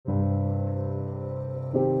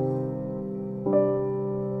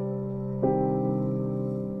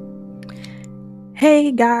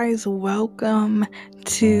Hey guys, welcome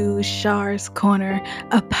to Shar's Corner,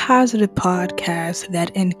 a positive podcast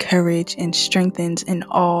that encourages and strengthens in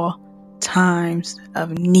all times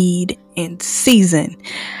of need and season.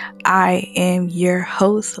 I am your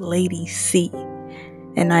host, Lady C,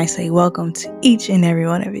 and I say welcome to each and every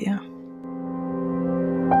one of you.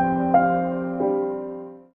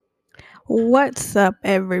 What's up,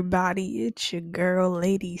 everybody? It's your girl,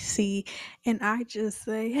 Lady C, and I just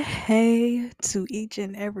say hey to each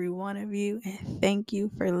and every one of you, and thank you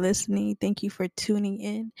for listening. Thank you for tuning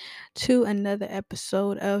in to another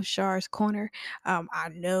episode of Shar's Corner. I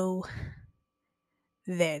know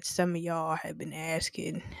that some of y'all have been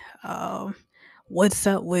asking, what's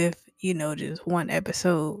up with just one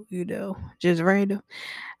episode, just random.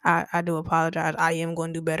 I do apologize. I am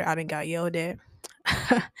going to do better. I didn't got yelled at.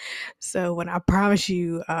 So when I promise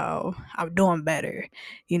you I'm doing better,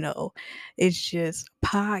 it's just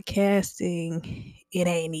podcasting, it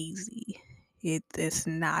ain't easy. It's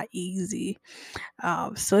not easy.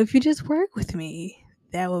 So if you just work with me,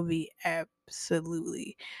 that would be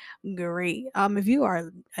absolutely great. If you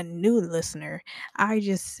are a new listener, I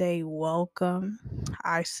just say welcome.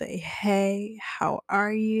 I say, hey, how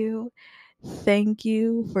are you? Thank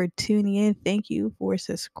you for tuning in. Thank you for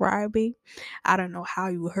subscribing. I don't know how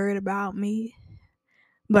you heard about me,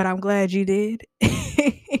 but I'm glad you did.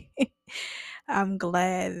 I'm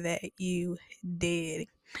glad that you did.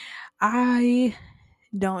 I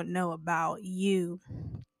don't know about you,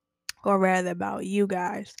 or rather about you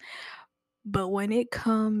guys, but when it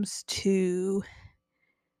comes to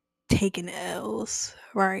taking L's,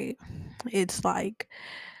 right, it's like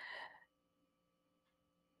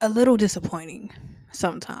a little disappointing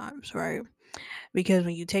sometimes, right? Because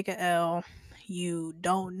when you take an L, you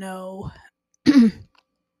don't know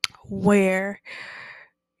where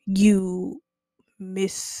you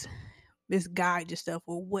miss misguide yourself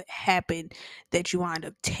or what happened that you wind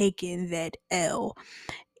up taking that L.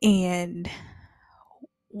 And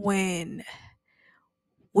when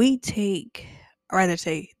we take, or rather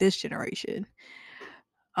say this generation,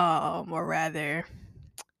 or rather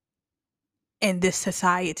in this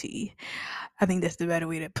society, I think that's the better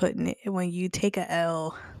way to putting it. When you take a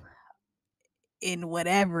L in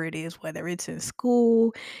whatever it is, whether it's in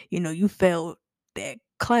school, you failed that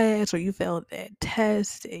class or you failed that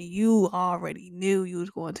test and you already knew you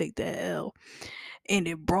was going to take that L and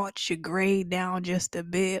it brought your grade down just a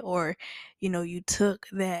bit, or you took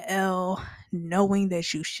that L knowing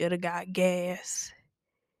that you should have got gas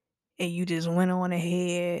and you just went on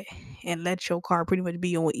ahead and let your car pretty much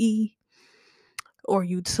be on E, or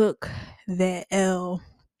you took that L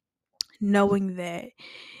knowing that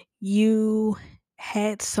you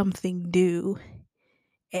had something due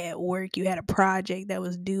at work, you had a project that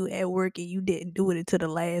was due at work and you didn't do it until the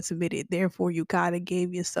last minute. Therefore, you kind of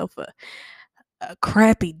gave yourself a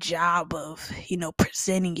crappy job of,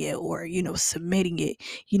 presenting it or, submitting it.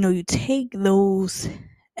 You take those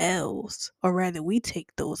L's, or rather, we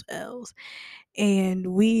take those L's and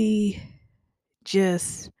we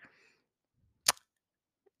just,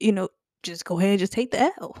 you know, just go ahead and just take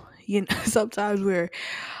the L. Sometimes we're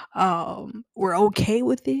okay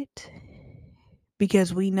with it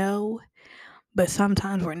because we know, but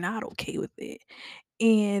sometimes we're not okay with it.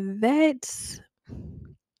 And that's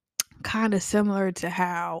kind of similar to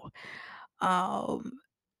how um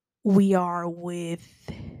we are with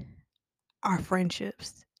our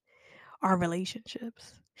friendships, our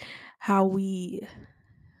relationships, how we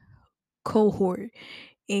cohort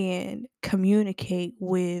and communicate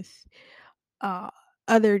with uh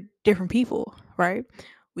other different people, right?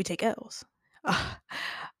 We take L's.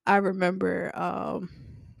 I remember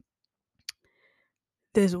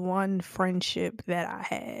this one friendship that I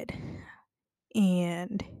had,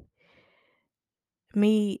 and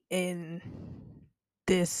me and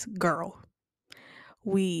this girl,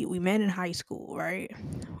 we met in high school, right?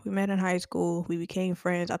 We met in high school. We became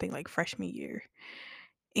friends, I think like freshman year.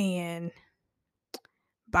 And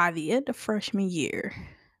by the end of freshman year,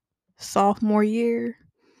 sophomore year,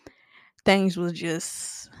 things was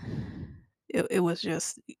just it was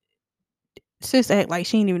just sis act like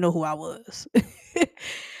she didn't even know who I was.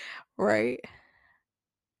 Right?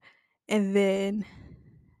 And then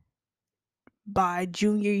by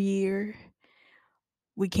junior year,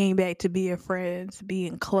 we came back to being friends,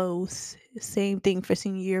 being close. Same thing for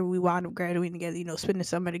senior year. We wound up graduating together, spending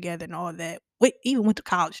summer together and all that. We even went to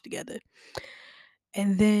college together.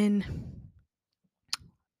 And then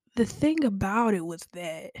the thing about it was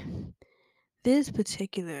that this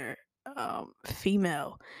particular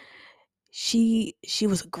female, She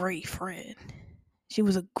was a great friend. She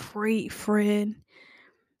was a great friend.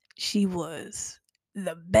 She was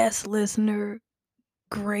the best listener,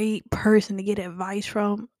 great person to get advice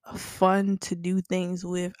from, fun to do things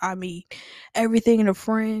with. I mean, everything in a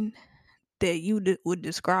friend that would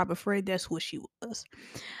describe a friend, that's what she was.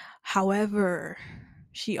 However,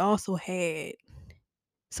 she also had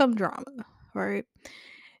some drama, right?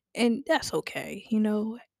 And that's okay.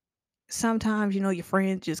 Sometimes, your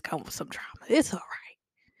friends just come with some drama. It's all right.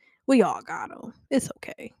 We all got them. It's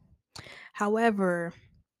okay. However,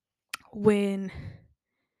 when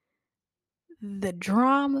the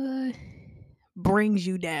drama brings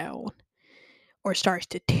you down or starts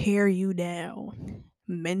to tear you down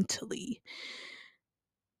mentally,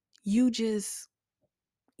 you just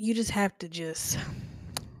have to just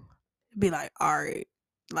be like, all right,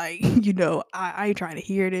 like, I ain't trying to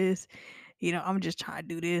hear this. I'm just trying to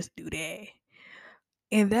do this, do that.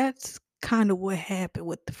 And that's kind of what happened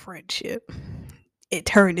with the friendship. It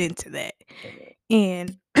turned into that.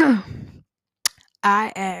 And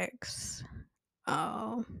I asked,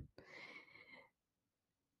 um,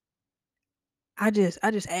 I just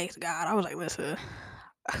asked God. I was like, listen,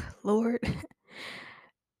 Lord,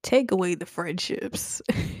 take away the friendships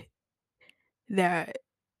that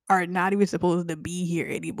are not even supposed to be here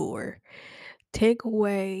anymore. Take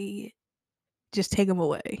away, just take them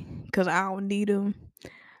away, because I don't need them.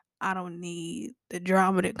 I don't need the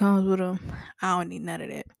drama that comes with them. I don't need none of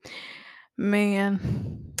that.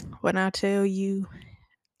 Man, when I tell you,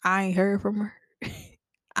 I ain't heard from her.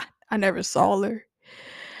 I never saw her.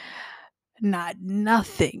 Not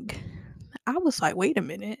nothing. I was like, wait a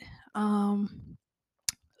minute.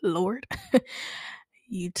 Lord,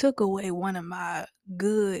 you took away one of my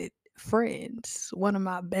good friends, one of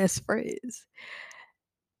my best friends.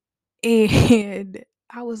 And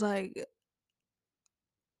I was like,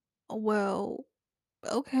 well,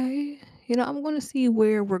 okay, I'm going to see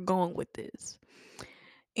where we're going with this.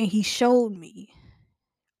 And he showed me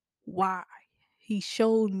why. He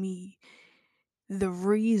showed me the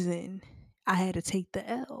reason I had to take the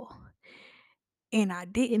L. And I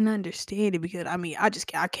didn't understand it because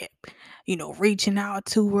I kept, reaching out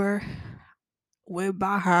to her, went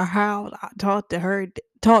by her house, I talked to her,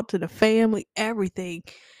 talked to the family, everything,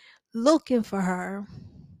 looking for her.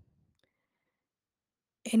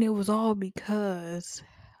 And it was all because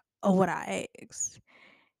of what I asked.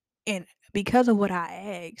 And because of what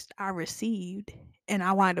I asked, I received, and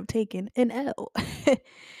I wind up taking an L.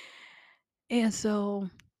 And so,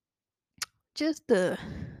 just the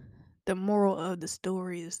moral of the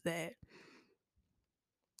story is that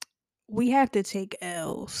we have to take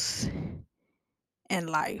L's in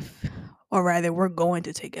life, or rather, we're going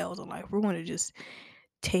to take L's in life. We're going to just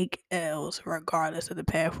take L's regardless of the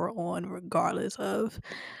path we're on, regardless of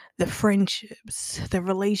the friendships, the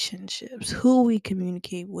relationships, who we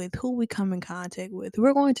communicate with, who we come in contact with.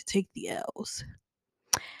 We're going to take the L's.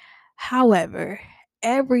 However,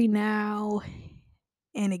 every now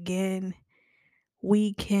and again,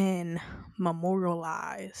 we can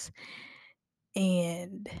memorialize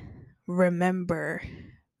and remember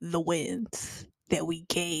the wins that we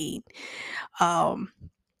gain. Um,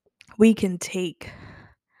 we can take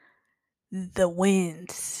the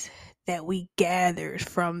wins that we gathered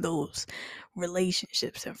from those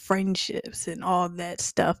relationships and friendships and all that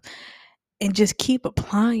stuff and just keep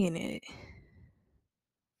applying it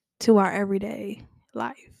to our everyday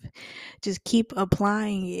life. Just keep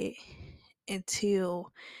applying it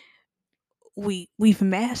until we've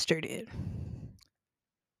mastered it.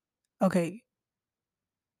 Okay,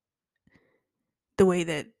 the way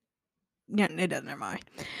that, yeah, it doesn't, never mind.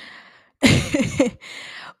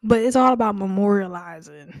 But it's all about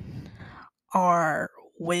memorializing our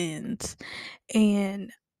wins.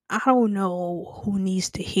 And I don't know who needs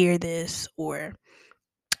to hear this, or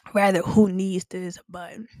rather who needs this,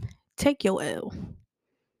 but take your L.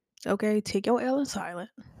 Okay, take your L in silent.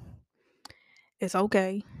 It's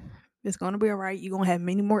okay. It's gonna be all right. You're gonna have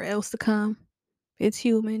many more L's to come. It's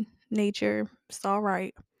human nature. It's all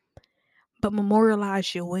right. But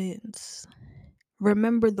memorialize your wins.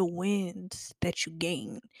 Remember the wins that you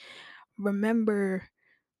gained. Remember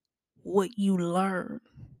what you learned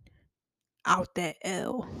out that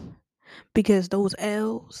L. Because those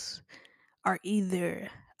L's are either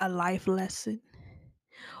a life lesson,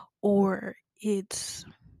 or it's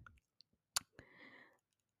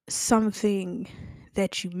something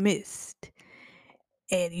that you missed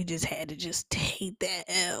and you just had to just take that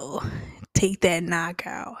L, take that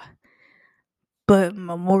knockout, but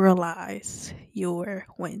memorialize your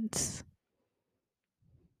wins.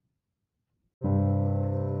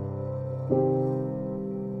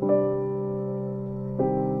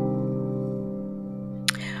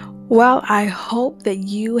 Well, I hope that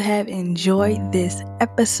you have enjoyed this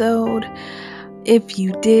episode. If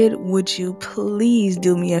you did, would you please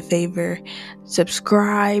do me a favor?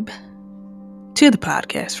 Subscribe to the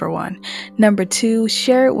podcast, for one. Number 2,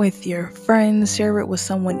 share it with your friends, share it with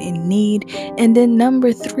someone in need. And then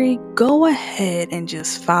number 3, go ahead and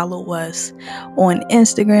just follow us on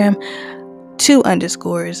Instagram,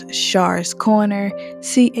 2_Shars Corner,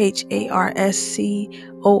 CHARSCORNER.